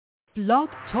Blog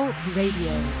Talk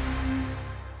Radio.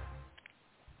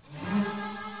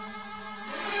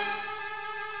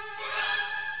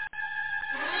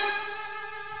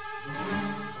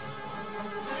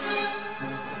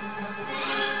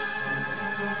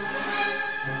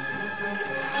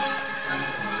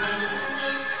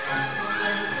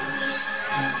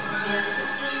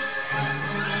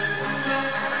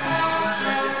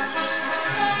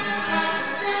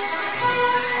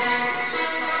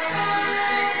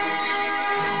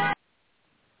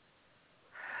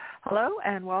 Hello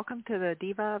and welcome to the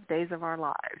Diva of Days of Our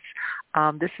Lives.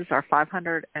 This is our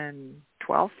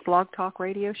 512th Blog Talk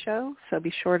radio show, so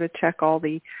be sure to check all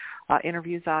the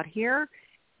interviews out here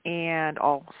and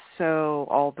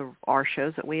also our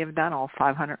shows that we have done, all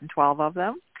 512 of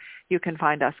them. You can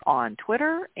find us on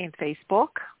Twitter and Facebook,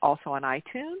 also on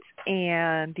iTunes,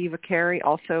 and Diva Carey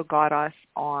also got us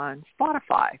on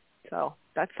Spotify, so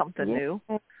that's something new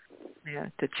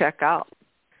to check out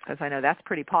because I know that's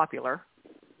pretty popular.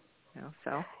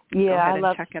 So go ahead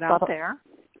and check it out there.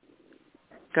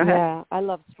 Go ahead. Yeah, I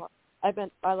love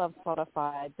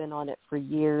Spotify. I've been on it for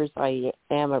years. I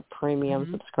am a premium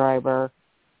subscriber,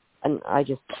 and I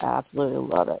just absolutely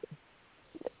love it.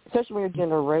 Especially when you're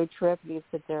doing a road trip, you can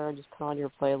sit there and just put on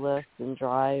your playlist and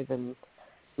drive and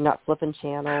not flipping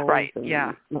channels. Right. And,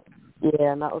 yeah,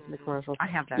 not listening to commercials. I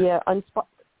have that.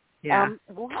 Yeah,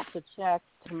 we'll have to check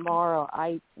tomorrow.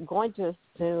 I'm going to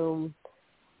assume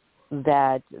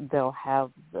that they'll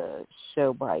have the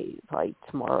show by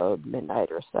tomorrow midnight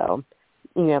or so.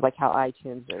 You know, like how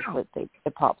iTunes is, but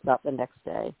it pops up the next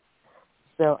day.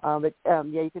 So,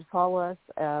 you can follow us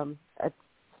at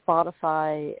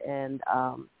Spotify and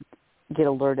get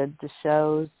alerted to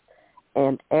shows,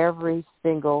 and every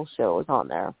single show is on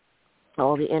there.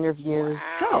 All the interviews.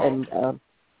 Wow. And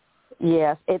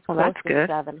yes, it's close to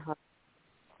 700.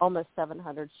 Almost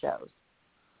 700 shows.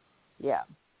 Yeah.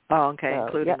 Oh, okay, So,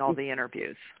 including all the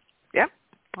interviews. Yep.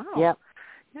 Wow. Yep.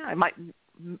 Yeah, it might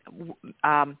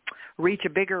reach a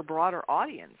bigger, broader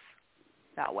audience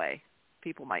that way.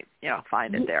 People might,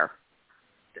 find it there.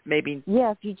 Maybe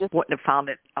if you just wouldn't have found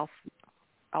it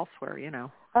elsewhere,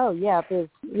 Oh, yeah,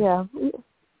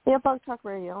 Blog Talk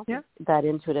Radio. Yeah. That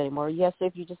into it anymore. Yes,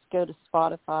 if you just go to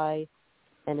Spotify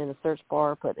and in the search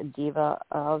bar put Diva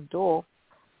of DOOL,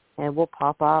 and we'll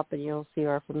pop up and you'll see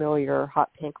our familiar hot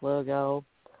pink logo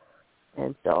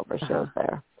and still have our shows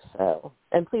there. So,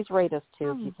 and please rate us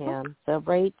too if you can. So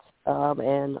rate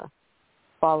and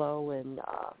follow and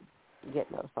get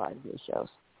notified of new shows.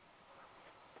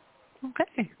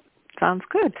 Okay, sounds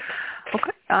good.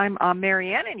 Okay, I'm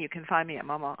Marianne, and you can find me at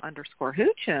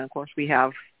Mama_Hooch, and of course we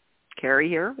have Carrie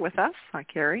here with us. Hi,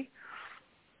 Carrie.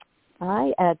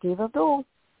 Hi, at Diva of DOOL.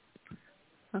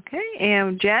 Okay,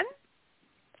 and Jen.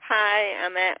 Hi,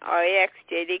 I'm at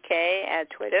REXJDK at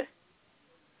Twitter.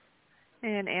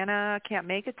 And Anna can't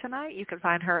make it tonight. You can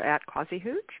find her at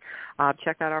Quasi_Hooch.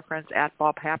 Check out our friends at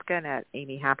Bob Hapka and at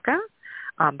Amy Hapka.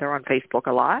 They're on Facebook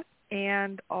a lot.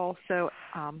 And also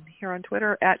here on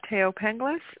Twitter at Teo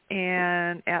Penglis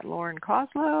and at Lauren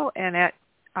Coslow and at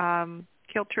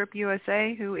Tripp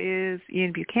USA, who is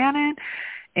Ian Buchanan.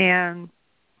 And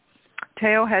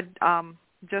Teo had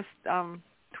just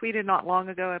tweeted not long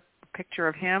ago a picture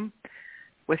of him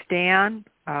with Dan.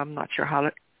 I'm not sure how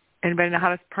to... Anybody know how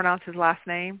to pronounce his last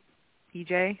name?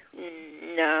 EJ?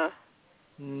 No.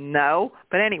 No.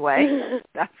 But anyway,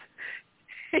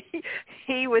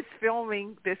 he was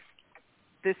filming this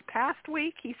past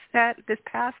week. He said this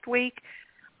past week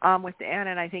with Anna,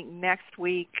 and I think next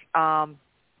week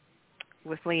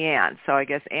with Leanne. So I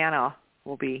guess Anna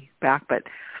will be back. But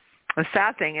the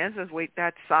sad thing is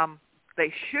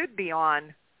they should be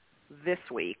on this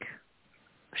week.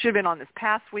 Should have been on this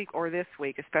past week or this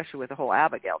week, especially with the whole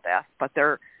Abigail death. But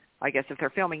I guess if they're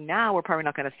filming now, we're probably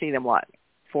not going to see them, 4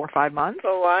 or 5 months?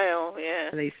 For a while, yeah.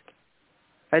 At least.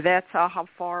 But that's how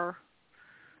far,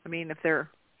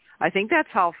 I think that's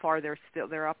how far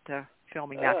they're up to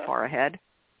filming that far ahead.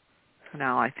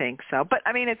 No, I think so. But,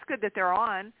 it's good that they're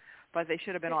on, but they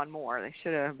should have been on more. They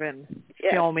should have been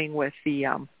filming with the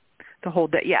whole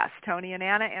day. Yes, Tony and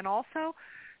Anna, and also...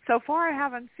 So far, I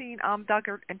haven't seen Doug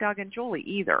and Julie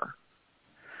either.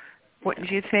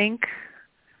 Wouldn't you think?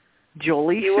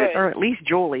 Julie should, or at least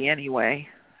Julie anyway.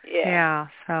 Yeah.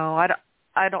 So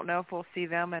I don't know if we'll see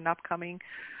them in upcoming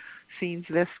scenes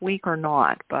this week or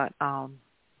not. But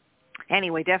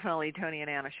anyway, definitely Tony and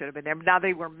Anna should have been there. Now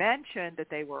they were mentioned that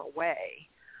they were away,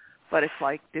 but it's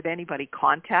like, did anybody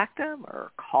contact them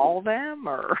or call them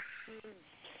or?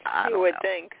 You would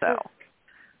think. So,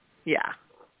 yeah.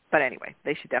 But anyway,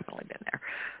 they should definitely have been there.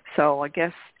 So I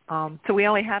guess, so we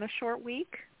only had a short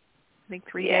week, I think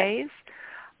 3 days.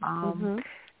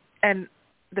 And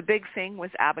the big thing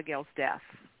was Abigail's death.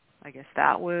 I guess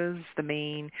that was the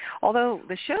main, although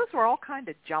the shows were all kind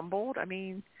of jumbled. I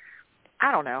mean,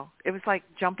 I don't know. It was like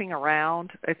jumping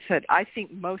around. It said, I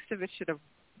think most of it should have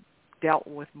dealt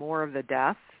with more of the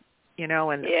death,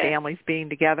 and the families being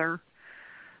together.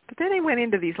 But then they went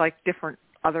into these like different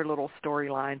other little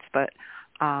storylines. But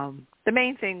the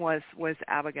main thing was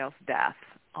Abigail's death.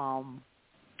 So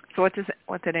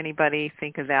what did anybody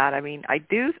think of that? I mean, I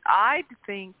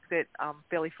think that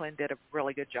Billy Flynn did a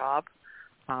really good job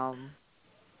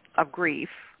of grief.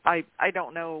 I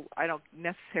don't know. I don't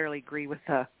necessarily agree with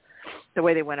the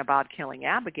way they went about killing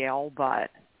Abigail, but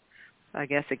I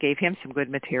guess it gave him some good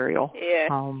material.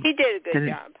 Yeah, he did a good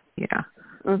job. Yeah.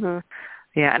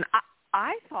 Yeah, and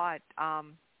I thought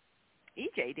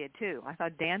EJ did too. I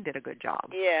thought Dan did a good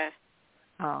job. Yeah.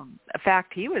 In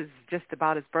fact, he was just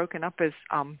about as broken up as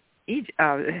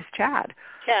Chad.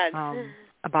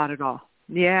 About it all.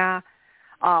 Yeah.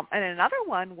 And another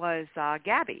one was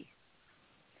Gabi.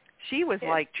 She was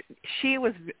she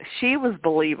was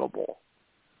believable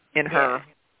in her,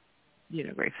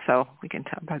 grief. So we can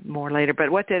talk about more later. But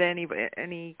what did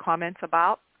any comments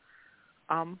about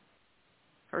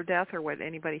her death, or what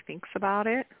anybody thinks about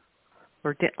it,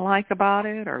 or didn't like about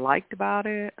it, or liked about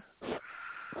it?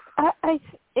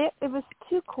 It was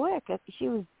too quick. She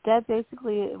was dead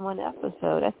basically in one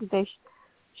episode. I think they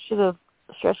should have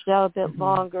stretched it out a bit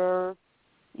longer.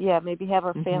 Yeah, maybe have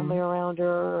her family around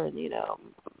her and,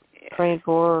 praying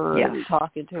for her and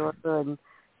talking to her. And,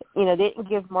 they didn't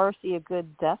give Marcy a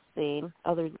good death scene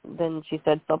other than she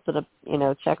said something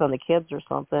to, check on the kids or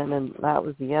something, and that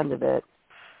was the end of it.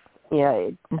 Yeah,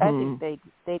 I think they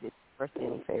didn't Marcy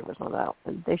any favors on that.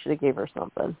 And they should have gave her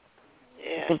something.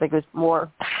 Yeah. It seems like it was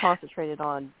more concentrated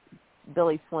on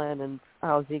Billy Flynn and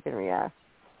how he can react.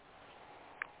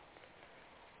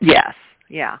 Yes,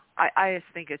 yeah. I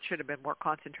just think it should have been more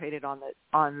concentrated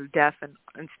on death and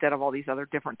instead of all these other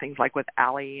different things like with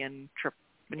Allie and Tripp.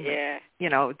 And,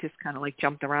 just kind of like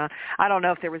jumped around. I don't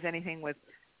know if there was anything with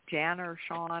Jan or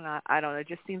Sean. I don't know. It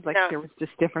just seems like there was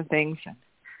just different things.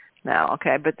 No,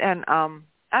 okay. But then, I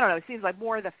don't know. It seems like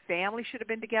more of the family should have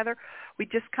been together. We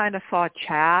just kind of saw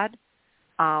Chad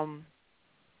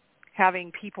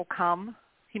having people come.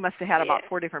 He must have had about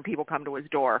 4 different people come to his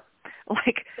door.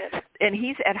 And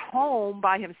he's at home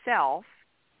by himself.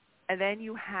 And then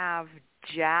you have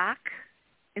Jack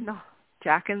in the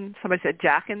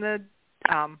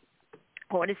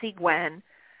went to see Gwen.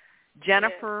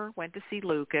 Jennifer went to see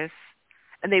Lucas.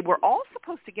 And they were all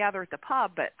supposed to gather at the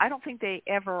pub, but I don't think they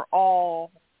ever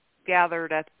all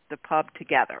gathered at the pub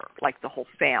together, like the whole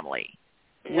family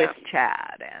with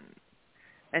Chad.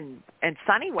 And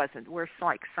Sonny wasn't. Where's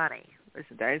like Sonny?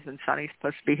 Isn't there? Isn't Sonny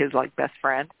supposed to be his like best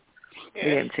friend? Yeah.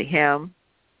 We didn't see him.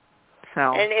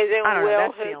 So and isn't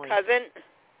Will his cousin?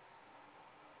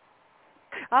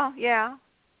 Oh yeah.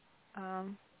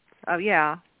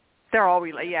 Yeah. They're all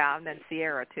and then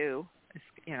Sierra too.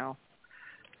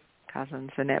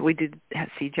 Cousins, and we did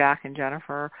see Jack and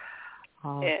Jennifer. So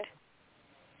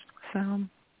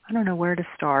I don't know where to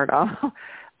start.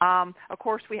 Of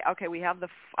course we have the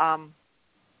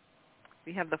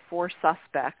 4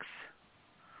 suspects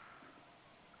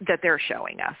that they're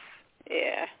showing us.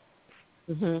 Yeah.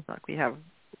 Like we have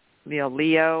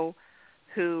Leo,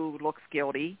 who looks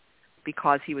guilty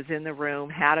because he was in the room,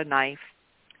 had a knife,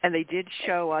 and they did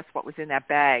show us what was in that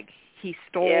bag. He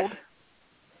stole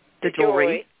the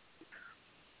jewelry.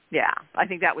 Yeah, I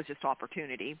think that was just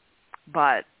opportunity.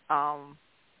 But, and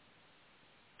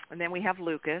then we have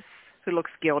Lucas, who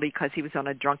looks guilty because he was on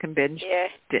a drunken binge. Yeah.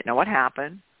 Didn't know what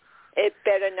happened. It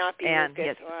better not be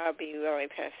Lucas, or I'll be really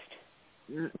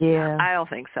pissed. Yeah. I don't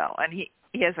think so. And he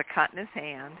has a cut in his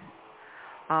hand.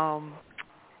 And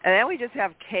then we just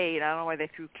have Kate. I don't know why they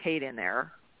threw Kate in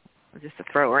there. Just to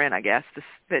throw her in, I guess.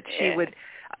 That she would.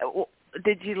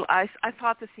 I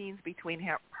thought the scenes between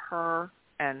her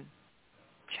and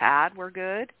Chad were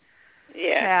good.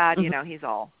 Yeah. Chad, he's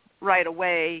all right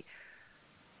away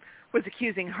was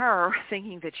accusing her,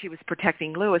 thinking that she was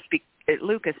protecting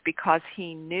Lucas because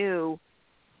he knew,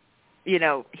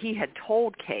 he had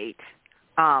told Kate.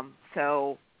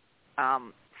 So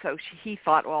he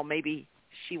thought, well, maybe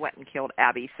she went and killed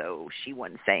Abby, so she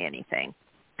wouldn't say anything.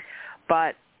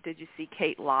 But did you see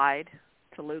Kate lied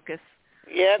to Lucas?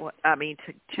 Yep. To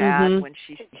Chad when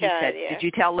he said, yeah. Did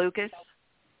you tell Lucas?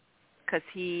 Because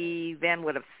he then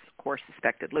would have, of course,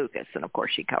 suspected Lucas, and of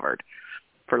course she covered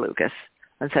for Lucas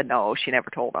and said, no, she never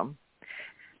told him.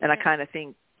 And I kind of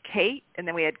think Kate, and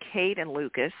then we had Kate and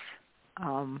Lucas.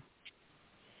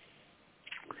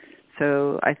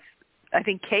 So I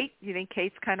think Kate. You think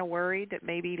Kate's kind of worried that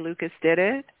maybe Lucas did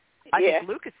it? I think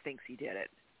Lucas thinks he did it.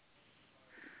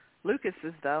 Lucas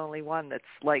is the only one that's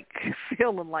like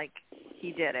feeling like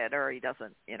he did it, or he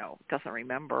doesn't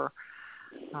remember.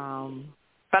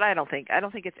 But I don't think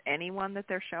it's anyone that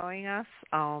they're showing us.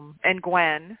 And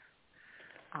Gwen,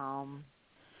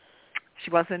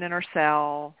 she wasn't in her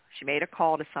cell. She made a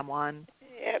call to someone.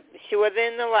 Yep, she was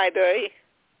in the library.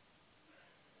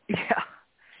 Yeah.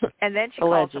 And then she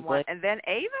called someone. And then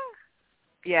Ava?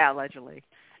 Yeah, allegedly.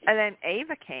 And then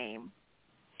Ava came,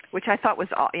 which I thought was,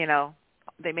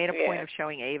 they made a point of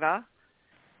showing Ava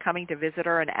coming to visit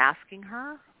her and asking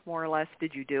her, more or less,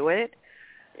 did you do it?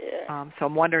 Yeah. So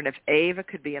I'm wondering if Ava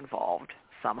could be involved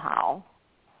somehow.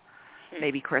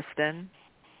 Maybe Kristen.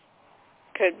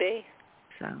 Could be.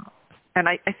 So, and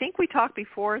I think we talked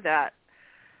before that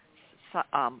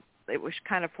it was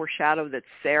kind of foreshadowed that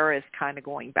Sarah is kind of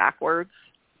going backwards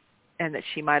and that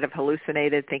she might have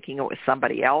hallucinated thinking it was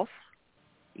somebody else,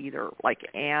 either like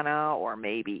Anna or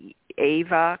maybe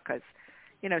Ava, because,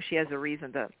 she has a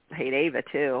reason to hate Ava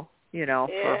too,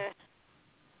 for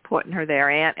putting her there,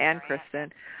 and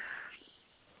Kristen.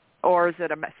 Or is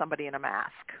it somebody in a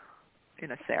mask,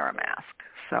 in a Sarah mask?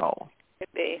 So,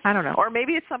 could be. I don't know. Or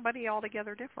maybe it's somebody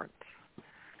altogether different.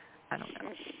 I don't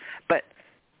know. But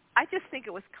I just think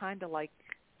it was kind of like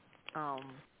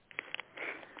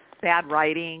bad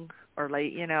writing or,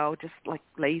 just like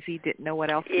lazy, didn't know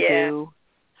what else to do.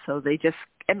 So they just,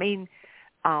 no,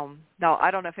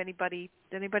 I don't know if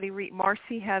did anybody read,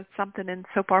 Marcy had something in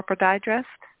Soap Opera Digest.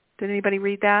 Did anybody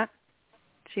read that?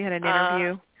 She had an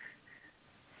interview.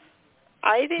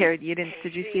 I didn't. Carrie,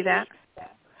 did you see that?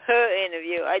 Her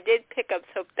interview. I did pick up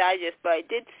Soap Digest, but I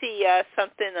did see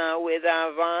something with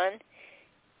Ron.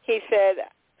 He said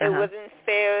it wasn't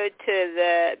fair to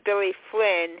the Billy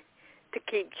Flynn to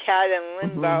keep Chad in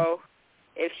limbo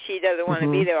if she doesn't want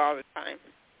to be there all the time.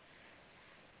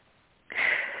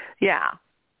 Yeah.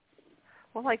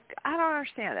 Well, I don't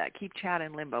understand that. Keep Chad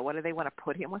in limbo. What do they want to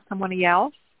put him with somebody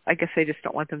else? I guess they just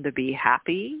don't want them to be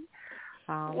happy.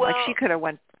 Like she could have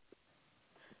went.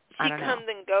 She comes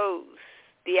and goes,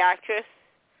 the actress.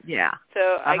 Yeah.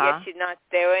 So I guess she's not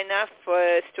there enough for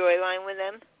a storyline with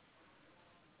them.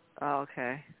 Oh,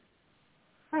 okay.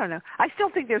 I don't know. I still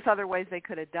think there's other ways they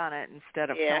could have done it instead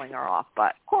of killing her off.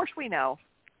 But, of course, we know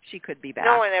she could be back.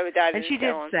 No one ever died and in she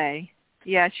did Salem. say,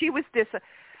 she was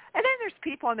and then there's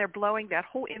people on there blowing that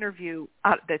whole interview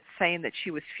that's saying that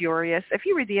she was furious. If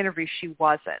you read the interview, she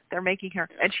wasn't. They're making her,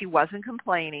 and she wasn't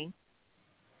complaining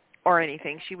or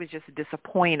anything. She was just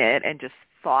disappointed and just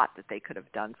thought that they could have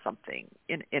done something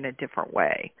in a different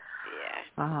way.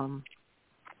 Yeah.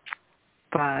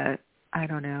 But I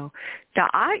don't know. Now,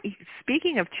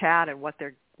 speaking of Chad and what they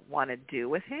want to do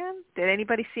with him, did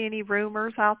anybody see any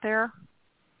rumors out there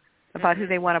about who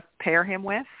they want to pair him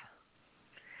with?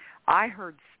 I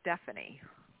heard Stephanie.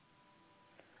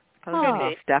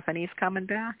 Stephanie's coming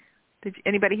back. Did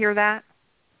anybody hear that?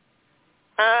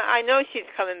 I know she's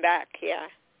coming back, yeah.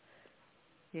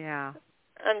 Yeah.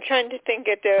 I'm trying to think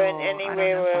if they're in any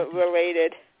way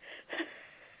related.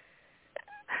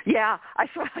 Yeah, I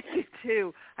saw you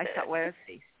too. I thought, let's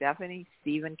see, Stephanie,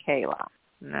 Steve and Kayla.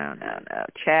 No.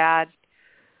 Chad.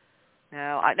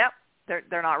 No,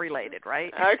 they're not related,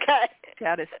 right? Okay.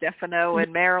 Chad is Stefano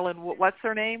and Marilyn. What's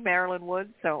her name? Marilyn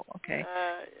Wood. So okay,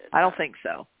 I don't think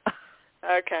so.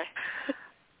 Okay.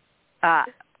 I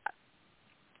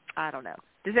don't know.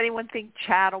 Does anyone think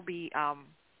Chad will be?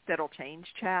 That'll change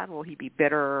Chad? Will he be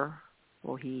bitter?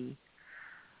 Will he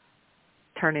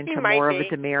turn into more of a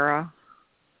Demira?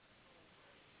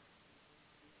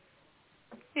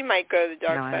 He might go to the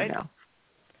dark side. I don't know.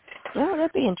 Well,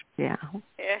 that'd be interesting. Yeah.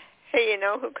 Yeah. Hey,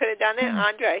 who could have done it?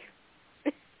 Andre.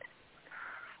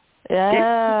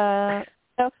 Yeah.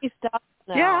 No, he's dust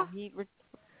now. Yeah.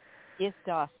 He's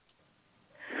dust.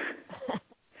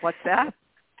 What's that?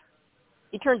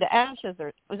 He turned to ashes,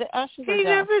 or was it ashes? He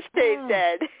never stayed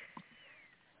dead.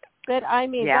 But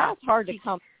that's hard to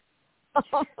come.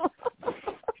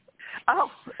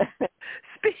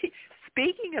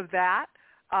 Speaking of that,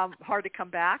 hard to come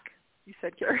back. You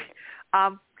said, Gary.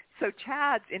 So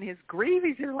Chad's in his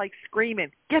grieving, they're like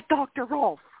screaming, "Get Dr.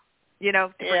 Rolf," to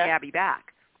bring Gabi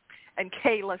back. And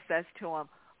Kayla says to him,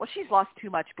 "Well, she's lost too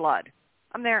much blood."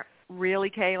 I'm there, really,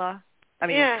 Kayla?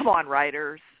 Come on,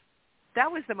 writers.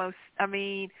 That was the most.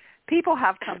 People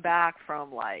have come back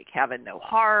from like having no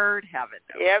heart,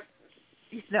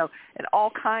 and all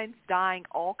kinds, dying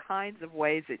all kinds of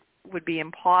ways it would be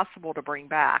impossible to bring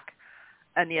back,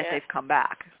 and yet they've come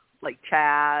back, like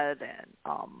Chad and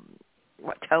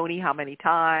Tony, how many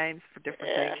times for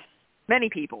different things? Many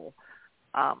people.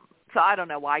 So I don't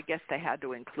know why. I guess they had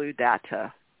to include that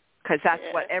because that's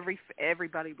what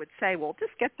everybody would say. Well,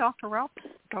 just get Dr. Rolf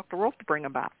to bring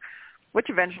him back, which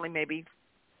eventually maybe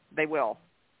they will.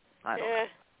 I don't know.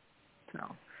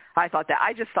 So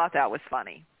I just thought that was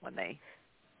funny when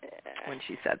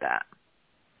she said that.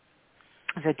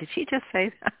 I said, did she just say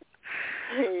that?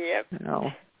 Yep.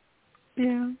 No.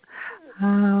 Yeah.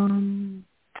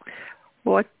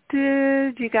 What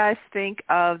did you guys think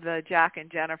of the Jack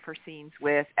and Jennifer scenes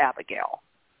with Abigail?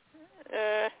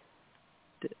 Yeah.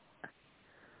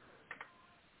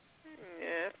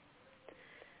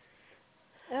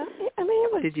 I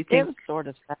mean, did you think? It was sort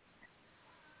of.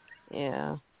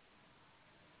 Yeah.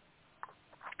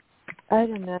 I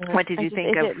don't know. What did you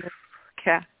think of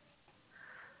Kat?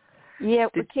 Yeah,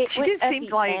 she didn't seem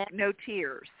like no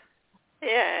tears.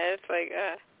 Yeah, it's like.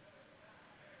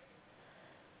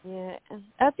 Yeah,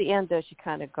 at the end though, she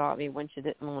kind of got me when she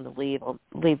didn't want to leave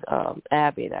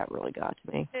Abby. That really got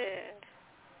to me.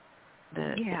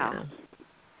 Yeah.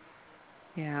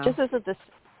 Yeah. Just as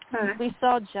we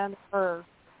saw Jennifer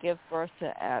give birth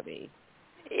to Abby.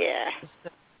 Yeah.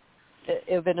 It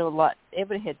would have been a lot. It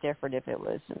would have hit different if it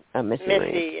was a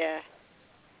Missy. Yeah.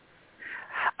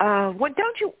 What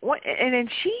don't you? What? And then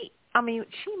she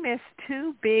missed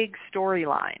two big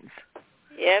storylines.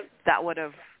 Yep. That would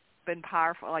have been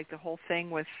powerful, like the whole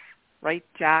thing with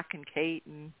Jack and Kate,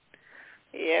 and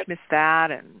missed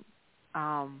that, and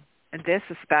this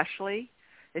especially.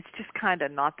 It's just kind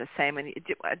of not the same, and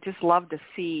I just love to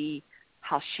see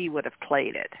how she would have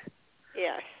played it.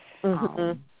 Yes.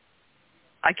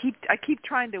 I keep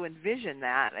trying to envision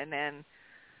that, and then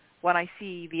when I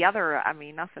see the other,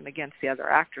 nothing against the other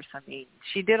actress.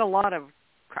 She did a lot of.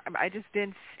 I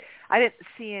didn't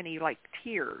see any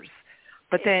tears,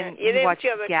 but then you watch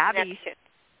Gabi.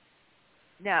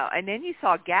 No, and then you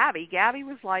saw Gabi. Gabi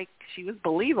was she was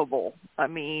believable.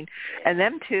 And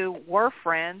them two were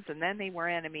friends, and then they were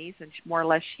enemies, and more or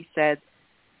less she said.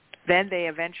 Then they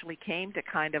eventually came to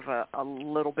kind of a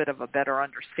little bit of a better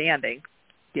understanding,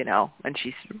 and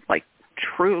she's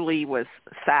truly was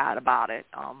sad about it.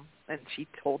 And she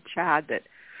told Chad that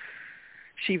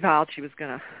she vowed she was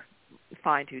going to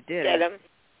find who did it.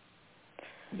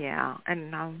 Yeah,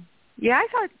 and I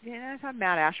thought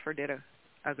Matt Ashford did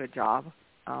a good job.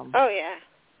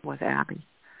 With Abby,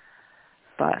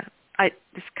 but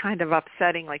it's kind of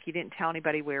upsetting. He didn't tell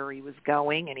anybody where he was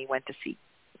going, and he went to see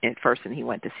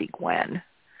Gwen.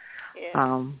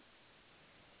 Yeah.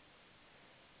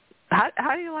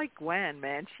 How do you like Gwen,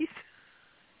 man? She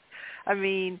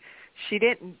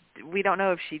didn't. We don't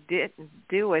know if she didn't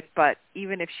do it, but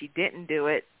even if she didn't do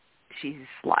it, she's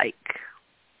glad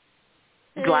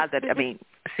that.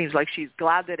 It seems like she's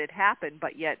glad that it happened,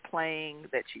 but yet playing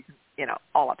that she's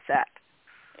all upset.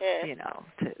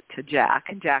 To Jack,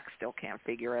 and Jack still can't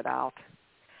figure it out.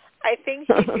 I think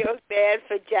she feels bad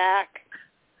for Jack,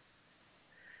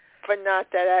 but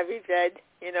not that Abby said.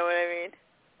 You know what I mean?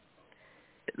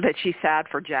 That she's sad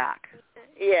for Jack.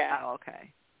 Yeah. Oh,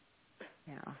 okay.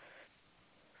 Yeah.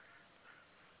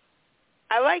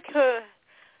 I like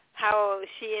how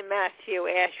she and Matthew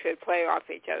Ashford play off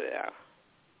each other,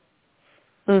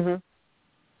 though. Mhm.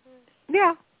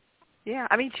 Yeah. Yeah.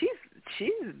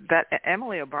 She's that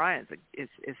Emily O'Brien is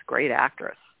a great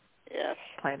actress. Yes.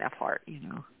 Playing that part,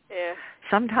 Yeah.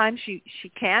 Sometimes she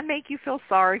can make you feel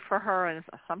sorry for her, and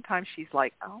sometimes she's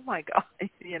like, oh my God,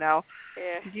 Yeah.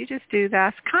 Did you just do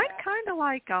that? It's kind of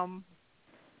like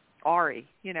Ari,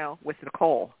 with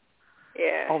Nicole.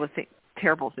 Yeah. All the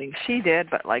terrible things she did,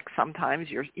 but sometimes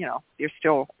you're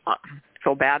still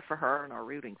feel bad for her and are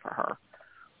rooting for her.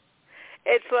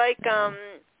 It's like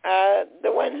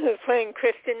the one who's playing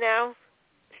Kristen now,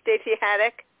 Stacey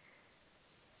Haddock.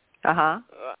 Uh-huh.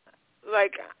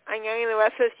 On Young and the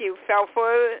Restless, you felt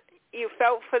for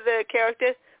the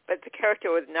character, but the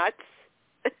character was nuts.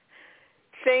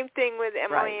 Same thing with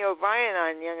Emily O'Brien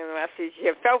on Young and the Restless.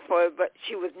 You felt for her, but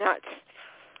she was nuts.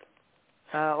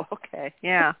 Oh, okay.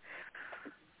 Yeah.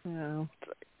 Oh.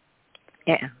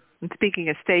 Yeah. And speaking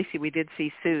of Stacey, we did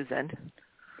see Susan.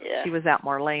 Yeah. She was at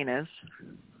Marlena's.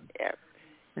 Yeah.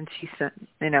 And she sent,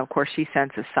 of course, she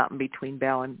senses something between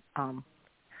Belle and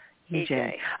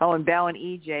EJ. Oh, and Belle and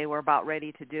EJ were about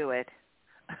ready to do it.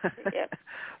 Yep.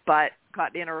 But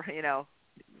got in her,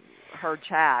 heard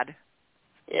Chad.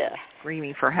 Yeah.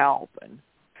 Screaming for help, and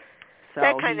so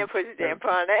that kind of put a damp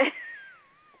on it.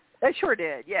 It sure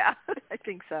did, yeah. I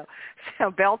think so.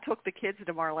 So Belle took the kids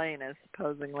to Marlena,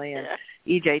 supposedly, and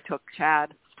EJ took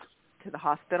Chad to the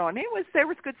hospital, and there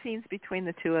was good scenes between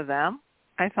the two of them.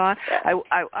 I thought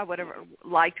I would have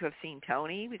liked to have seen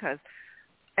Tony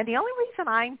and the only reason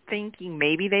I'm thinking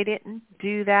maybe they didn't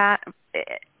do that,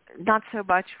 not so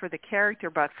much for the character,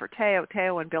 but for Teo.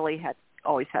 Teo and Billy had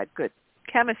always had good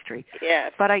chemistry.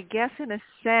 Yes. But I guess in a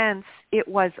sense, it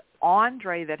was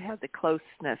Andre that had the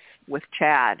closeness with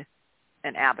Chad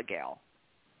and Abigail,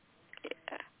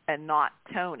 and not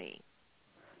Tony.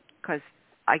 Because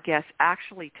I guess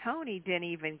actually Tony didn't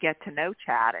even get to know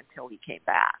Chad until he came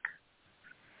back.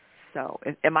 So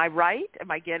am I right?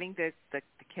 Am I getting the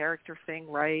character thing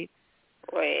right?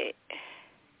 Wait.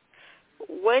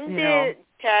 When did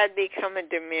Chad become a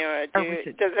Demira?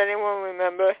 Does anyone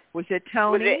remember? Was it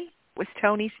Tony? Was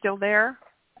Tony still there?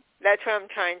 That's what I'm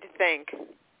trying to think.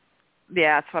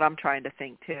 Yeah, that's what I'm trying to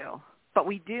think too. But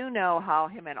we do know how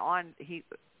him and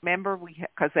remember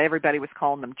because everybody was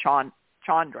calling them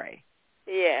Chandre.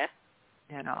 Yeah.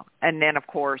 You know, and then of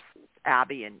course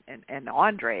Abby and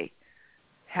Andre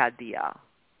had the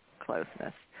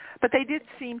closeness. But they did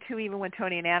seem to, even when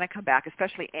Tony and Anna come back,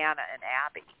 especially Anna and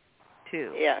Abby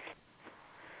too. Yes.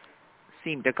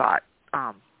 Seemed to got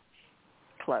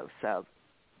close. So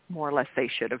more or less they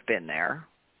should have been there.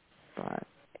 But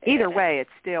either way, it's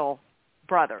still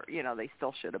brother. You know, they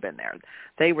still should have been there.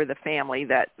 They were the family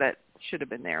that should have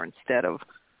been there instead of,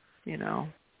 you know.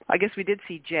 I guess we did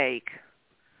see Jake.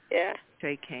 Yeah.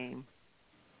 Jake came.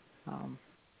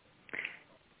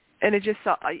 And it just,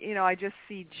 I just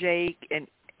see Jake and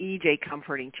EJ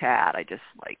comforting Chad. I just,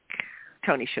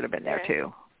 Tony should have been there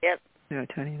too. Yep. You know,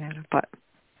 Tony and Anna. But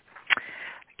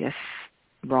I guess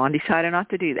Ron decided not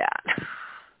to do that.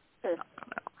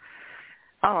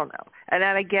 I don't know. And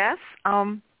then I guess,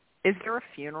 is there a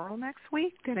funeral next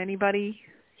week? Did anybody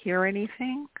hear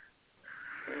anything?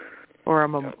 Or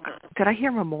did I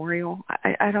hear memorial?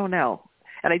 I don't know.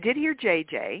 And I did hear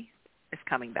JJ is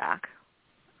coming back.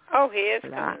 Oh, he is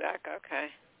coming back. Okay.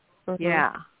 Mm-hmm.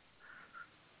 Yeah.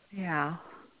 Yeah.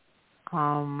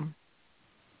 So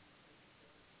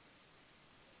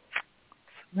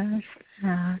there's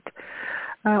that.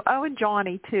 And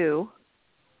Johnny too.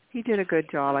 He did a good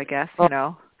job, I guess. You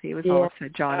know, he was also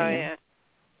Johnny. Oh,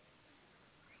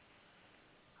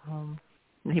 yeah.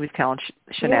 And he was telling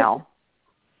Chanel.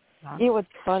 It was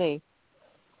funny.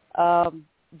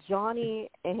 Johnny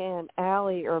and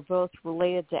Allie are both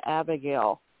related to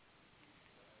Abigail.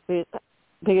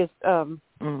 Because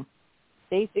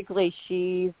basically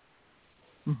she's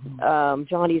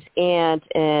Johnny's aunt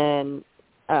and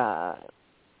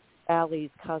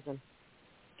Allie's cousin.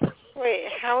 Wait,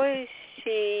 how is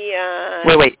she?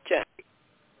 Wait.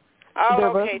 Oh,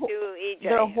 okay, through EJ.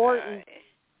 They're Hortons.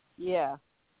 Yeah.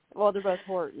 Well, they're both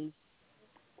Hortons.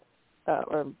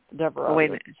 Or Deborah. Oh, wait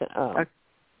a minute.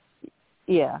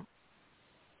 Yeah.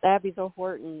 Abby's a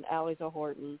Horton. Allie's a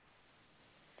Horton.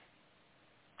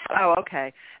 Oh,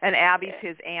 okay. And Abby's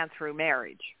his aunt through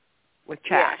marriage with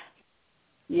Chad.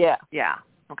 Yeah. Yeah.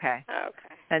 Okay.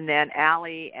 Okay. And then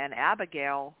Allie and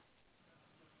Abigail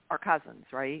are cousins,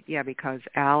 right? Yeah, because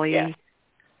Allie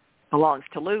belongs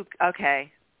to Luke.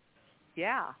 Okay.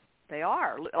 Yeah, they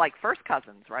are. Like first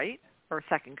cousins, right? Or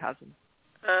second cousins?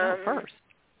 No, first.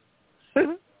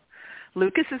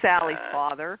 Lucas is Allie's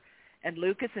father, and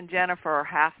Lucas and Jennifer are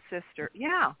half-sister.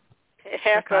 Yeah.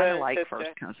 Half kind of like sister.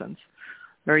 first cousins.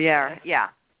 Or yeah.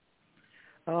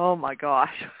 Oh, my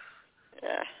gosh.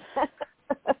 Yeah.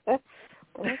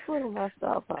 That's a little messed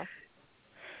up, huh?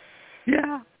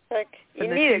 Yeah. Like,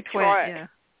 you need a chart. Yeah.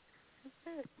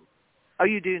 Oh,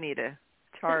 you do need a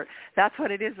chart. That's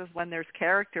what it is when there's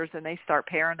characters and they start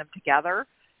pairing them together,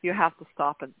 you have to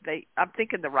stop and I'm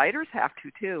thinking the writers have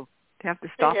to too. They have to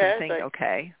stop and think,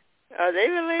 okay. Are they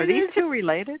related? Are these two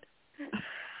related?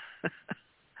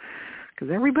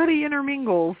 Because everybody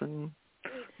intermingles and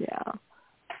Yeah,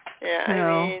 I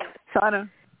mean, so I don't.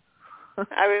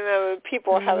 I remember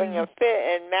people having a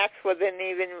fit, and Max wasn't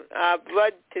even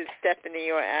blood to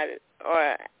Stephanie or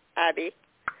Abby.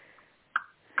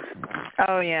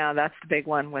 Oh yeah, that's the big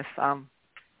one with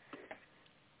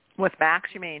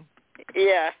Max. You mean?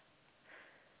 Yeah.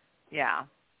 Yeah.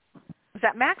 Was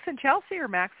that Max and Chelsea or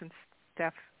Max and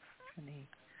Stephanie?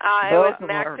 It was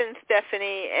Max and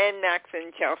Stephanie and Max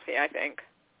and Chelsea, I think.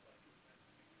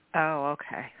 Oh,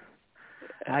 okay.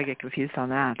 I get confused on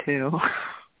that too.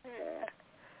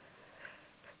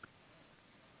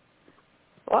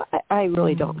 Well, I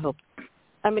really don't hope.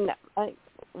 I mean,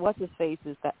 what's his face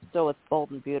is that still with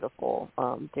Bold and Beautiful,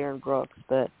 Darren Brooks,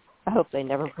 but I hope they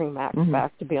never bring Max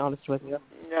back. To be honest with you,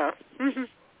 no,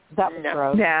 that was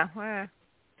gross. Yeah,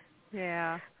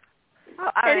 yeah.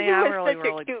 Well, I really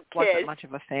wasn't much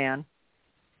of a fan.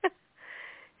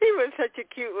 He was such a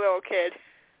cute little kid.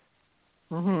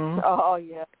 Mm-hmm. Oh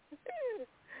yeah.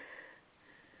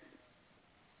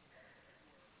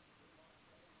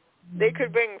 They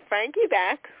could bring Frankie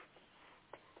back.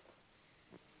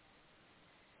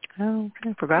 Oh,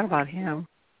 I forgot about him.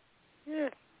 Yeah.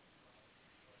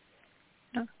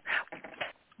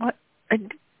 What? I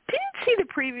didn't see the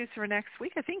previews for next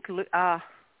week. I think,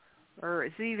 or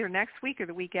is it either next week or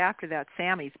the week after that?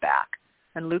 Sammy's back,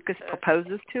 and Lucas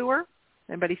proposes to her.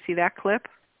 Anybody see that clip?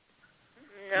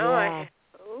 No. Yeah.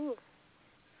 Ooh.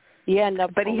 Yeah, no,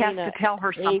 but he has Paulina, to tell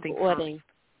her something Abe first. wedding.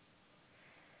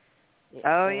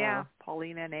 Oh, yeah,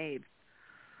 Paulina and Abe.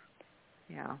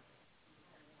 Yeah.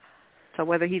 So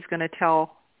whether he's going to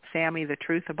tell Sammy the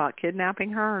truth about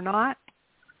kidnapping her or not,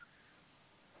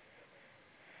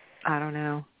 I don't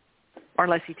know. Or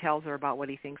unless he tells her about what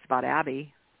he thinks about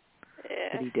Abby,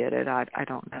 that he did it. I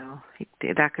don't know.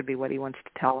 That could be what he wants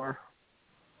to tell her.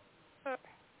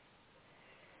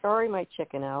 Or he might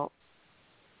chicken out.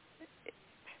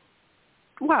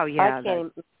 Well, yeah. I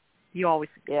can't. You always.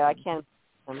 Yeah, I can't.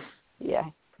 Yeah.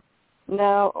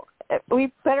 No,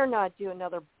 we better not do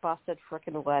another busted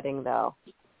frickin' wedding, though.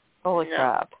 Holy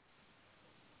crap.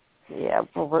 Yeah,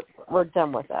 we're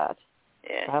done with that.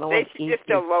 Yeah, I don't they should just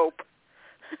elope.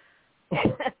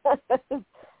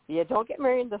 Yeah, don't get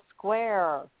married in the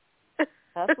square.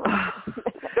 That's what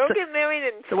Don't get married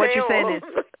in Salem. So what you're saying is,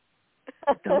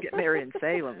 don't get married in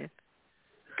Salem.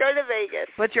 Go to Vegas.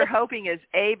 What you're hoping is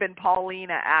Abe and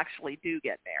Paulina actually do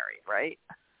get married, right?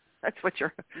 That's what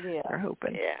you're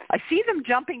hoping. Yeah. I see them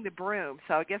jumping the broom,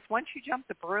 so I guess once you jump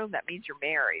the broom, that means you're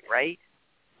married, right?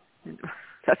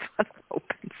 That's what I'm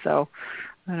hoping. So,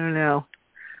 I don't know.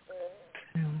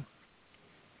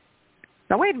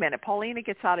 Now, wait a minute. Paulina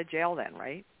gets out of jail then,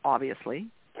 right? Obviously.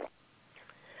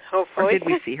 Hopefully. Or did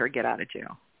we see her get out of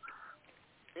jail?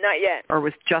 Not yet. Or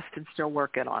was Justin still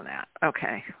working on that?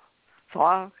 Okay.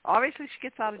 So, obviously she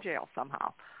gets out of jail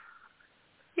somehow.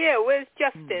 Yeah, where's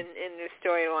Justin in this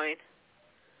storyline?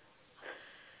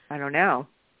 I don't know.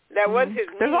 That was his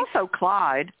niece. There's also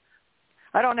Clyde.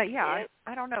 I don't know. Yeah.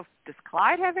 I don't know. Does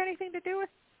Clyde have anything to do with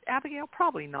Abigail?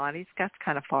 Probably not. That's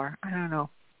kind of far. I don't know.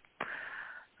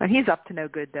 But he's up to no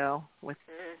good, though,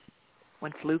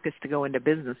 wants Lucas to go into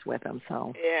business with him.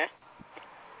 So yeah.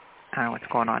 I don't know what's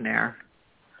going on there.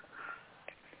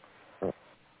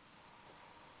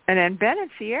 And then Ben and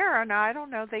Sierra, now I don't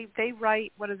know, they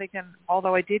write, what are they going to,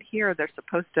 although I did hear they're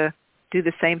supposed to do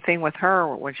the same thing with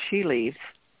her when she leaves.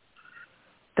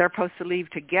 They're supposed to leave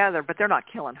together, but they're not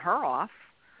killing her off.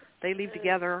 They leave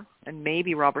together, and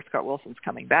maybe Robert Scott Wilson's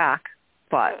coming back,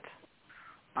 but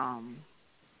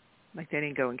like they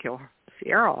didn't go and kill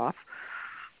Sierra off.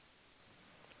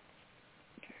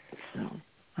 So,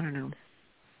 I don't know.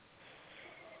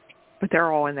 But they're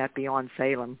all in that Beyond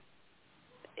Salem.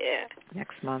 Yeah.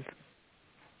 Next month.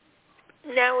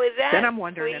 Now, is that then I'm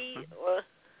wondering free,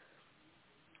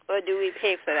 or do we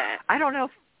pay for that? I don't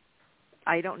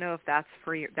know if that's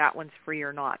free. That one's free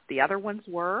or not. The other ones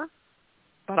were,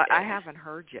 but I haven't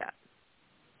heard yet.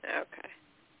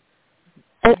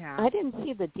 Okay. Yeah. I didn't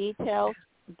see the details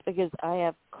because I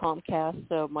have Comcast,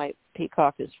 so my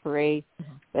Peacock is free.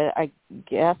 But I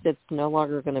guess it's no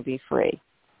longer going to be free.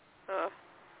 Oh,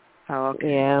 okay.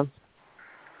 Yeah.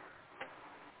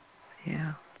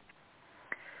 Yeah.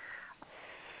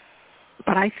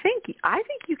 But I think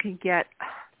you can get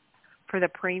for the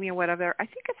premium, whatever. I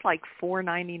think it's like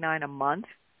 $4.99 a month.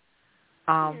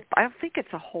 I don't think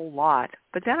it's a whole lot,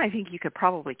 but then I think you could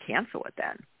probably cancel it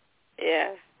then.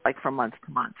 Yeah. Like from month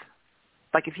to month.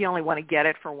 Like if you only want to get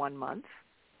it for 1 month.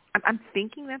 I'm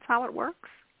thinking that's how it works.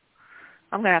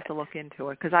 I'm going to have to look into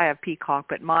it because I have Peacock,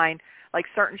 but mine, like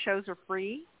certain shows are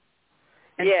free.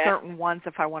 And certain ones,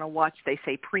 if I want to watch, they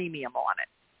say premium on it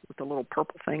with the little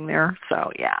purple thing there. So,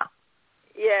 yeah.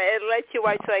 Yeah, it lets you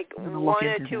watch like 1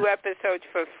 or 2 episodes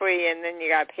for free, and then you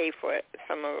got to pay for it,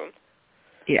 some of them.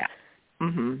 Yeah.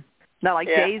 Not like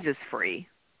Days is free.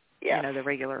 Yeah. You know, the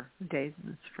regular Days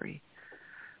is free.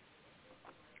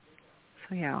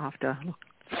 So, yeah, I'll have to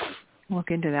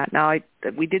look into that. Now,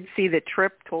 we did see that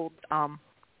Tripp told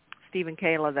Steve and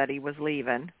Kayla that he was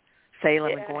leaving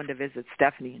Salem and going to visit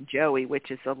Stephanie and Joey,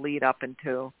 which is a lead up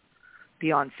into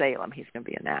Beyond Salem. He's going to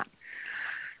be in that.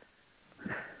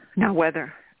 Now,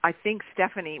 I think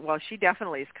Stephanie, she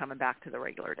definitely is coming back to the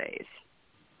regular days.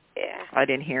 Yeah. I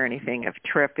didn't hear anything if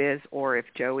Tripp is or if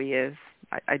Joey is.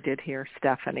 I did hear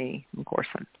Stephanie, of course.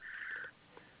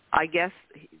 I guess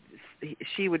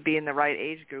she would be in the right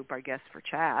age group, I guess, for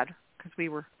Chad, because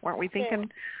weren't we thinking,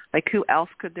 like, who else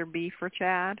could there be for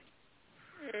Chad?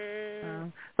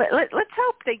 Let's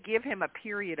hope they give him a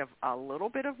period of a little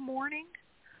bit of mourning,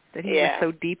 that he was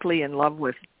so deeply in love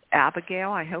with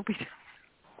Abigail. I hope he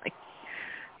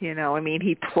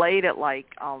he played it like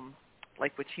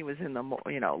when she was in the,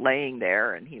 laying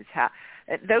there, and he's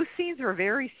those scenes are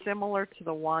very similar to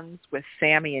the ones with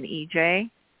Sammy and EJ.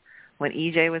 when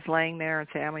EJ was laying there and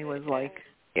Sammy was like,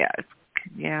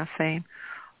 same.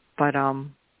 But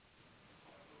and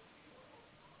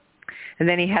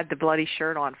then he had the bloody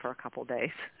shirt on for a couple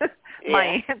days.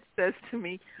 My aunt says to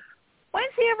me,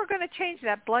 "When's he ever going to change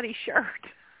that bloody shirt?"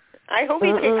 I hope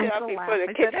he takes it off before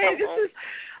the kids come home.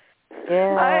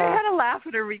 Yeah. I had to laugh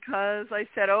at her because I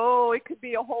said, "Oh, it could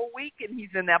be a whole week and he's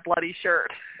in that bloody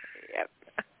shirt." Yep.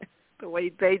 The way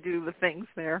they do the things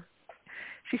there.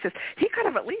 She says, "He could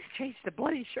have at least changed the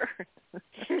bloody shirt."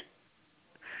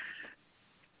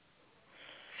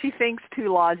 She thinks too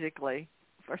logically.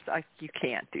 First, you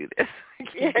can't do this.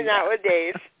 Yeah,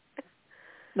 nowadays.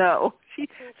 No,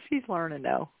 she's learning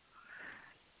now.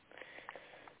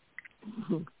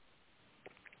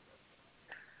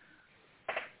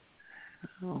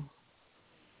 Oh.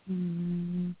 I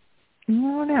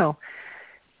don't know.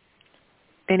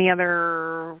 Any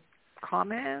other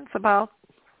comments about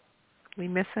we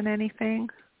missing anything?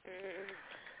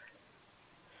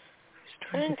 Just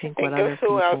trying to think what other who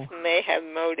people. else may have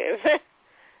motive.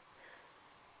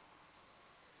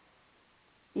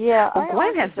 Yeah, well,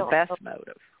 Gwen has the best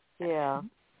motive. Yeah.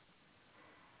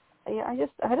 Yeah, I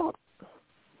don't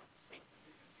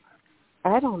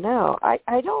know.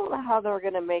 I don't know how they're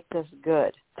going to make this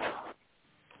good.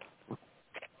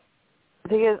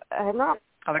 Because I'm not.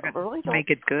 Are they going to make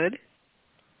it good?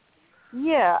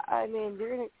 Yeah, I mean,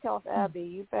 you're going to kill Abby.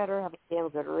 You better have a damn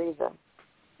good reason.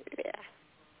 Yeah.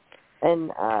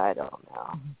 And I don't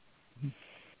know.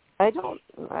 I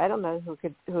don't know who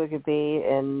it could be,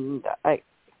 and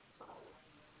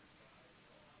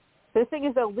the thing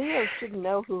is, though, Leo shouldn't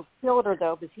know who killed her,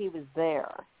 though, because he was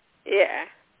there. Yeah.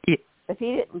 If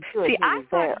he didn't do it, See, he was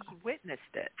there. I thought he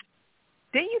witnessed it.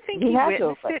 Didn't you think he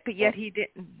witnessed it, but yet he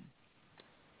didn't?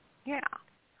 Yeah.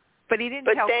 But he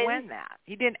didn't tell Gwen that.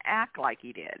 He didn't act like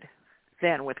he did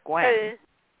then with Gwen.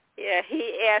 Yeah,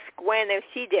 he asked Gwen if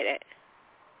she did it.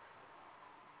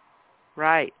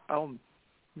 Right. Oh.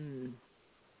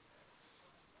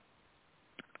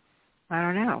 I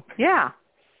don't know. Yeah.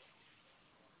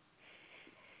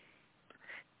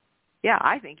 Yeah,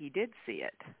 I think he did see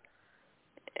it.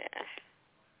 Yeah.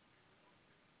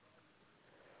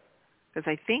 Because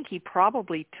I think he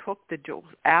probably took the jewels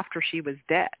after she was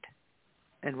dead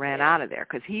and ran out of there.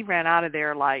 Because he ran out of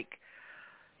there like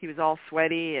he was all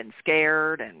sweaty and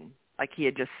scared and like he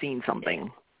had just seen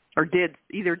something. Or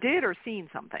either did or seen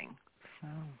something. So.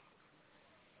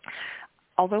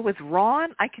 Although with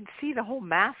Ron, I can see the whole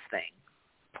mask thing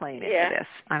playing into this.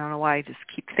 I don't know why I just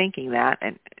keep thinking that.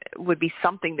 And it would be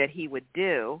something that he would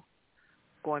do,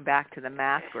 going back to the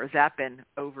mask, or has that been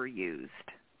overused?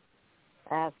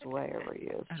 That's way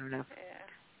overused. I don't know.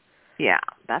 Yeah,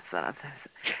 that's what I was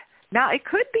saying. Now, it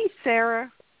could be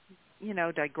Sarah,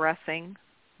 digressing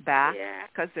back,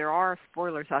 because there are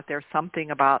spoilers out there,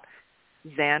 something about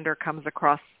Xander comes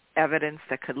across evidence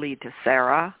that could lead to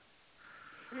Sarah.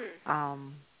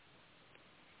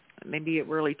 Maybe it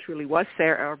really truly was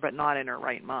Sarah, but not in her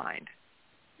right mind.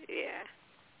 Yeah.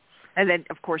 And then,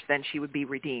 of course, then she would be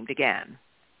redeemed again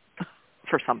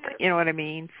for something. You know what I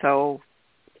mean? So,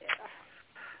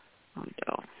 oh,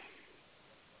 no.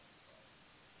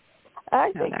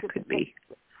 I think that could be.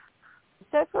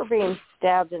 Except for being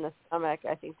stabbed in the stomach,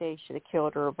 I think they should have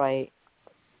killed her by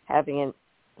having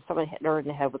someone hit her in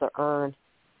the head with an urn.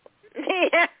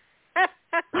 Yeah.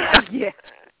 Yeah.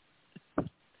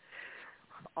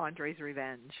 Andre's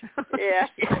revenge. Yeah.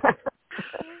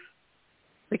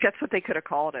 Like that's what they could have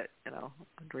called it,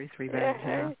 Andre's revenge.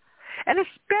 Yeah. And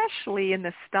especially in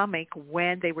the stomach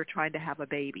when they were trying to have a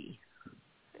baby.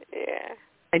 Yeah.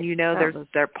 And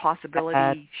there's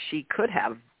possibility she could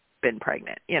have been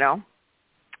pregnant, So.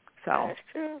 That's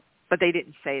true. But they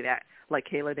didn't say that. Like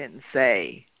Kayla didn't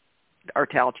say or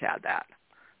tell Chad that.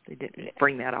 They didn't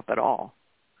bring that up at all.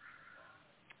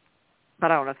 But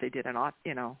I don't know if they did or not,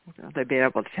 they'd be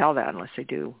able to tell that unless they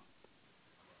do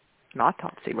an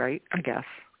autopsy, right? I guess.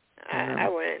 I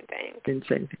wouldn't think. Didn't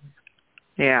say anything.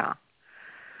 Yeah.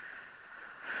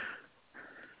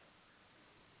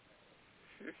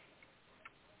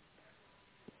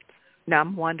 Now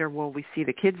I'm wondering, will we see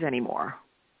the kids anymore?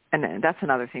 And that's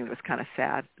another thing that was kind of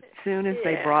sad. As soon as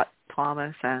they brought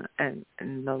Thomas and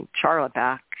Charlotte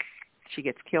back, she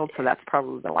gets killed, so that's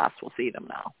probably the last we'll see them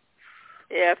now.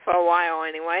 Yeah, for a while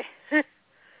anyway.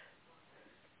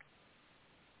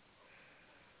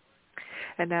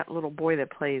 And that little boy that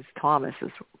plays Thomas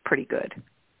is pretty good.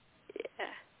 Yeah.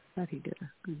 That he did a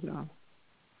good job.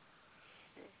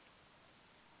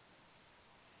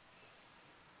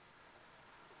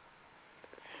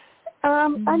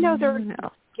 I know they're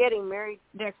getting married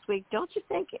next week. Don't you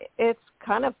think it's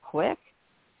kind of quick?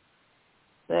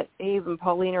 that Abe and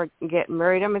Pauline are getting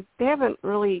married. I mean, they haven't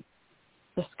really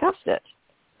discussed it.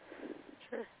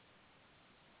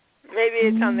 Maybe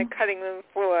it's on the cutting room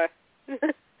floor.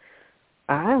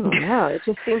 I don't know. It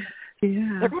just seems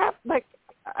like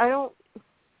I don't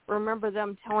remember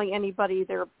them telling anybody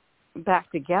they're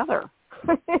back together,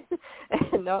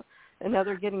 and now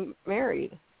they're getting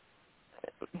married.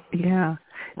 Yeah.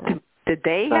 Did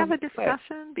they have a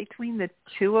discussion between the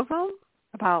two of them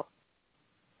about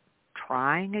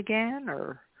trying again,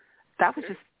 or that was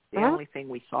just the only thing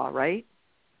we saw, right?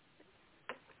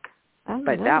 I don't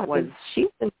but know. That was she's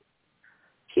in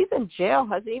jail.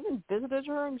 Has he even visited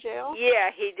her in jail? Yeah,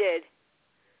 he did.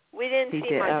 We didn't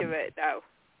see much of it though.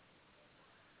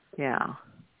 Yeah.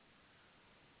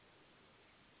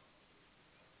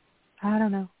 I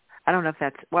don't know if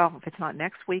that's, if it's not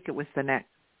next week, it was the next.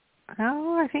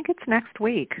 Oh, I think it's next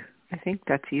week. I think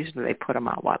that's usually they put them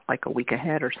out, like a week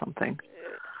ahead or something.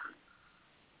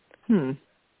 I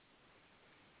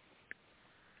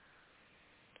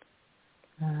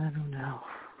don't know.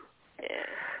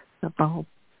 Yeah.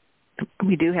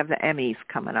 We do have the EMMYS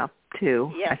coming up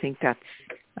too. Yes. I think that's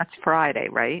Friday,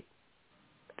 right?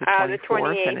 The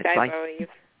 28th, and it's I believe.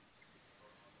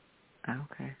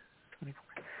 Okay.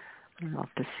 24th. I'll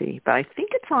have to see, but I think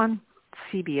it's on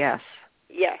CBS.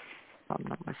 Yes. If I'm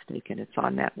not mistaken, it's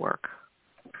on network.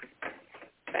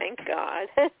 Thank God.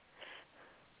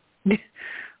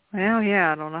 Well,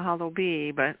 yeah, I don't know how they'll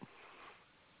be, but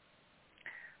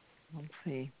we'll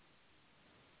see.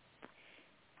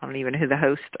 I don't even know who the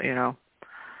host, the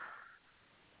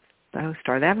host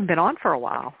are. They haven't been on for a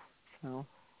while, so. No.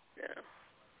 Yeah.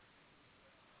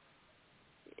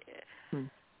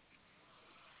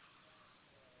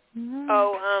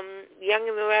 Young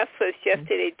and the Restless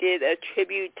yesterday did a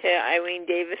tribute to Eileen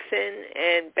Davison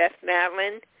and Beth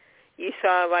Madeline. You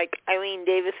saw, Eileen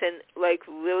Davison,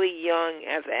 really young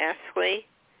as Ashley.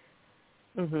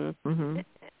 Mhm. Mhm.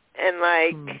 And,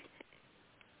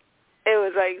 it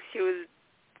was she was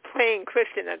playing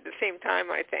Kristen at the same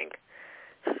time, I think.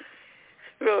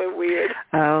 Really weird.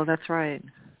 Oh, that's right.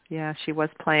 Yeah, she was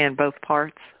playing both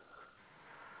parts.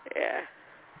 Yeah.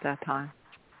 At that time.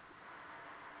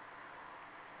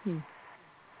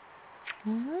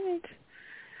 All right.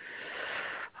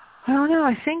 I don't know.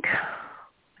 I think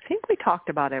we talked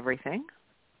about everything.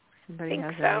 Somebody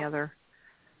has any other?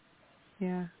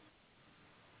 Yeah.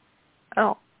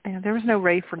 Oh, yeah. There was no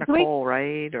Ray for Nicole,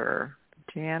 right? Or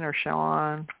Jan or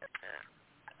Sean.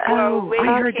 Well,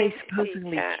 I heard they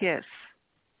supposedly kiss.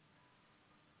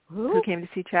 Who came to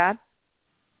see Chad?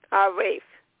 Rafe.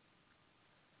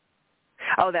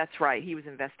 Oh, that's right. He was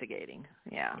investigating.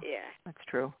 Yeah. Yeah. That's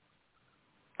true.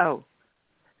 Oh,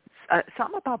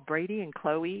 something about Brady and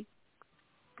Chloe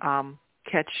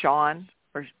catch Sean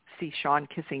or see Sean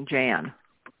kissing Jan.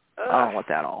 I don't know what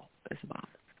that all is about.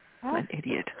 I'm an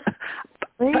idiot.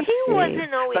 But he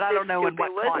wasn't always but I don't know stupid, in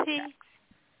what was context. he?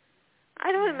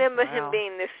 I don't remember him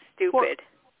being this stupid.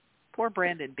 Poor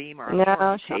Brandon Beamer.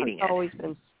 No, Sean's always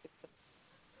been stupid.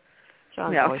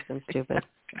 Sean's always been stupid.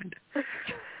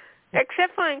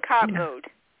 Except for in cop mode.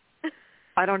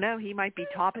 I don't know. He might be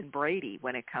topping Brady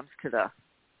when it comes to the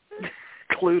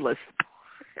clueless.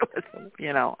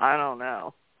 I don't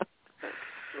know.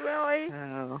 Really?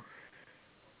 Oh.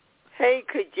 Hey,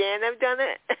 could Jan have done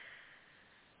it?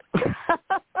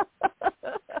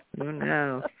 Who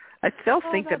knows? I still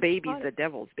think the baby's the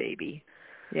devil's baby.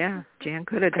 Yeah, Jan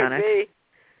could have done it.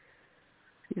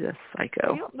 She's a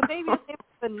psycho. The baby hasn't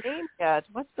been named yet.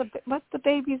 What's the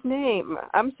baby's name?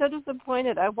 I'm so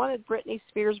disappointed. I wanted Britney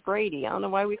Spears Brady. I don't know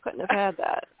why we couldn't have had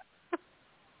that.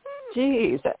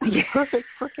 Jeez, that's a perfect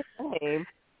freaking name.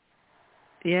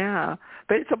 Yeah,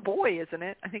 but it's a boy, isn't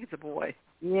it? I think it's a boy.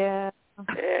 Yeah.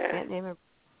 Can't name it.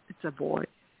 It's a boy.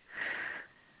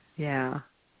 Yeah.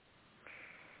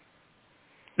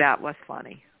 That was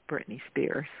funny, Britney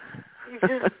Spears.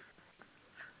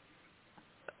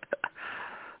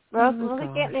 Well, they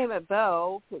can't name it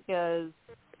Belle because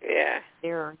they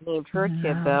named her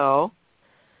kid Belle.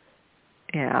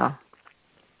 Yeah.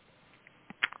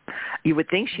 You would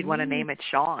think she'd want to name it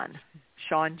Sean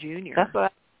Jr. That's what I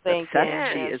think.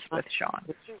 She is with Sean.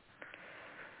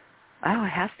 Oh, it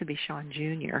has to be Sean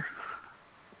Jr.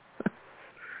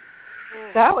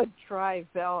 That would drive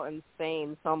Belle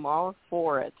insane, so I'm all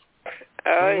for it.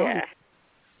 Oh,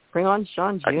 Bring on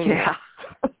Sean Jr. Yeah.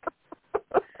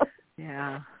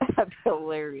 Yeah. That's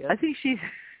hilarious. I think she's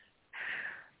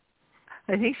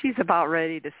about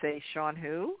ready to say Sean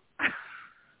who?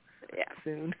 Yeah.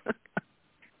 Soon.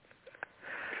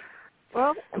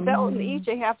 Well, Belle and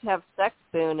EJ have to have sex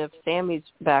soon if Sammy's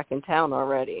back in town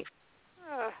already.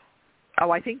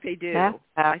 Oh, I think they do.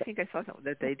 I think I saw something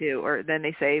that they do. Or then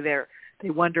they say they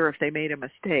wonder if they made a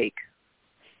mistake.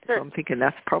 So I'm thinking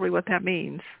that's probably what that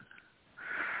means.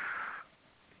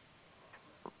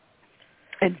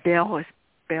 And Belle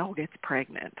gets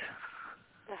pregnant.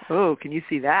 Oh, can you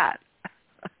see that?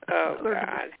 Oh,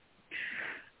 God.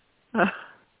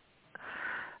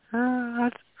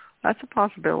 That's a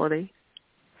possibility.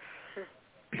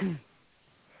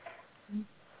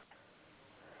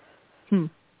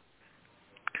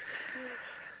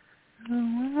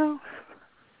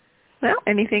 Well,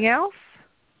 anything else?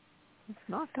 If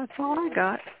not, that's all I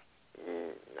got.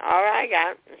 All I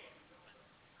got.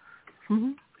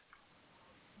 Mm-hmm.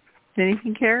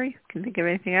 Anything, Carrie? Can you think of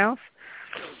anything else?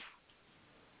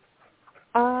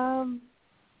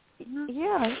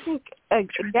 Yeah, I think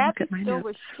Gabi's still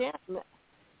with Shem,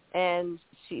 and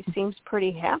she seems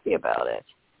pretty happy about it.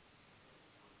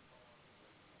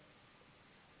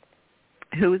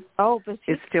 Who is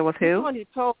still with who? The one who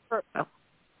told her,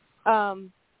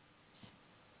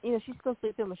 she's still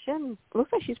sleeping with Shem.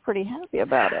 Looks like she's pretty happy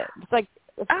about it. It's like,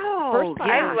 first time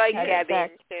I like Gabi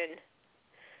and Finn.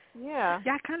 Yeah.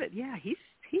 Yeah, kind of. Yeah, he's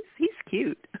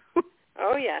cute.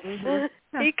 Oh yes,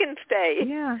 he can stay.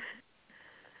 Yeah.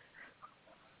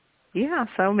 Yeah.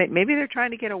 So maybe they're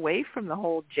trying to get away from the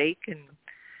whole Jake and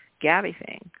Gabi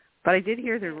thing. But I did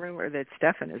hear the rumor that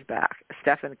Stefan is back.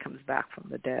 Stefan comes back from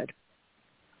the dead.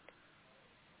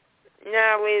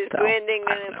 Now, is Brandon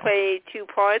going to play two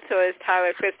parts, or is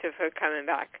Tyler Christopher coming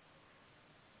back?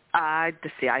 I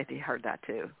heard that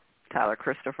too. Tyler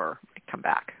Christopher might come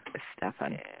back as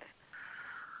Stefan. Yeah.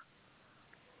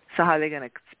 So how are they going to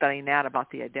explain that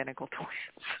about the identical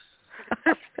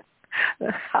twins?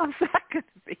 How's that going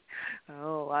to be?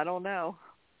 Oh, I don't know.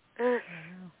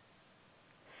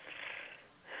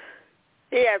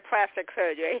 Yeah, plastic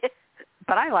surgery.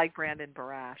 But I like Brandon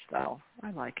Barash, though.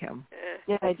 I like him.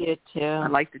 Yeah, I did too. I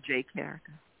like the Jake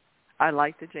character.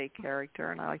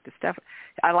 And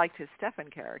I liked his Stefan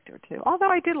character too. Although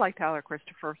I did like Tyler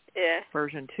Christopher's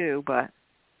version too, but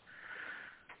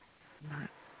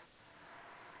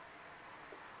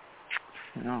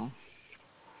so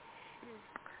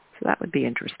that would be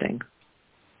interesting.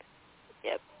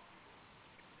 Yep.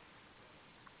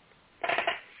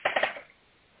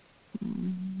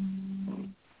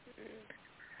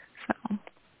 So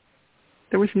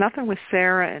there was nothing with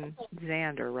Sarah and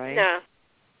Xander, right? No.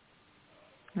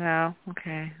 No?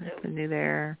 Okay. Nothing new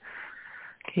there.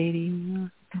 Katie.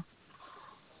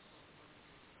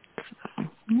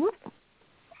 So,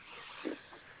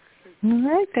 all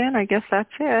right, then. I guess that's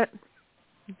it.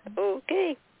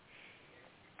 Okay.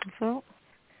 So,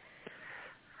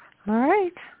 all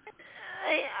right.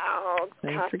 I'll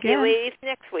Thanks talk again. to you ladies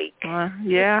next week.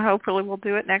 Yeah, hopefully we'll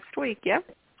do it next week. Yep.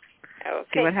 Okay.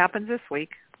 See what happens this week.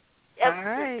 Yep. All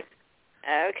right.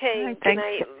 Okay. All right, Good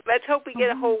night. Let's hope we get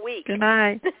a whole week. Good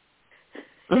night.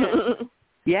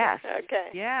 Yes. Okay.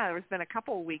 Yeah, there's been a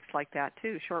couple of weeks like that,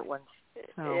 too, short ones.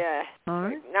 So. Yeah. All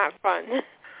right. Not fun.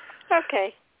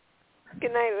 Okay.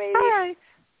 Good night, ladies. All right.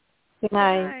 Good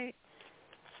night. Good night.